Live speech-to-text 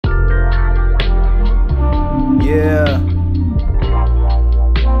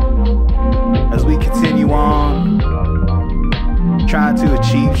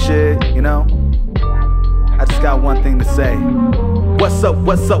anything to say. What's up,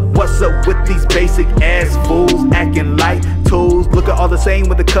 what's up, what's up with these basic ass fools acting like tools? Look at all the same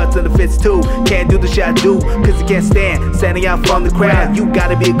with the cuts and the fits too. Can't do the shit I do, cause you can't stand standing out from the crowd. You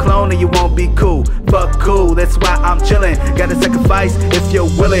gotta be a clone or you won't be cool. Fuck cool, that's why I'm chillin'. Gotta sacrifice if you're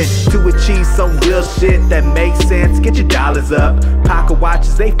willing to achieve some real shit that makes sense. Get your dollars up, pocket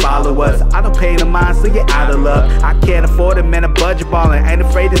watches, they follow us. I don't pay no mind, so you're out of luck. I can't afford it, man, I'm budget ballin'. Ain't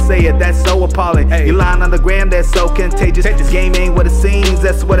afraid to say it, that's so appalling. You lying on the gram, that's so contagious. This game ain't what it seems,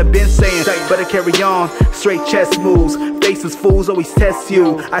 that's what I've been saying. Better carry on, straight chest moves. Faceless fools always test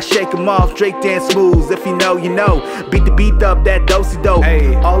you. I shake them off, Drake dance moves. If you know, you know. Beat the beat up, that Dosey dope.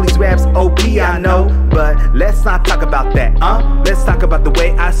 All these raps OP, I know. But let's not talk about that, let's talk about the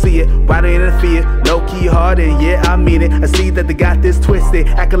way I see it. Why they interfere? Low key hard, and yeah, I mean it. I see that they got this twisted,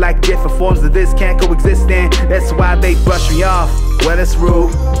 acting like different forms of this can't coexist, and that's why they brush me off. Well, it's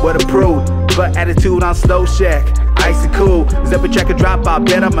rude, what approved, but attitude on slow shack. Icy cool, cause every track I drop I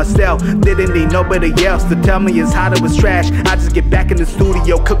bet on myself. Didn't need nobody else to tell me it's hot, it was trash. I just get back in the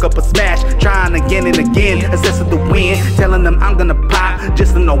studio, cook up a smash, trying again and again, assessing the win, telling them I'm gonna pop,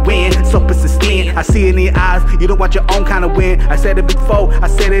 just to no win, so persistent. I see it in your eyes, you don't want your own kind of win. I said it before, I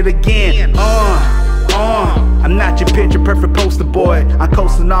said it again. I'm not your picture perfect poster boy. I'm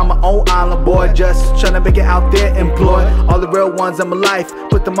coasting on my own island, boy. Just trying to make it out there, employ all the real ones in my life,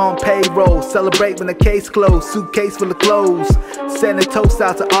 put them on payroll. Celebrate when the case closed, suitcase full of clothes. Sending toast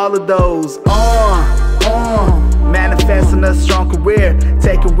out to all of those. Manifesting a strong career,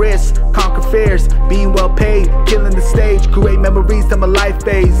 taking risks, conquer fears, being well paid, killing the stage, create memories to my life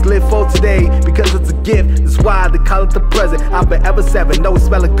phase. Live for today because it's a gift. That's why they call it the present. I'm forever 7, know it's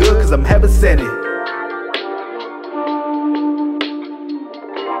smelling good cause I'm heaven sent it.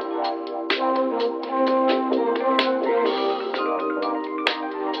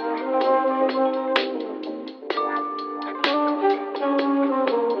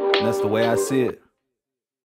 That's the way I see it.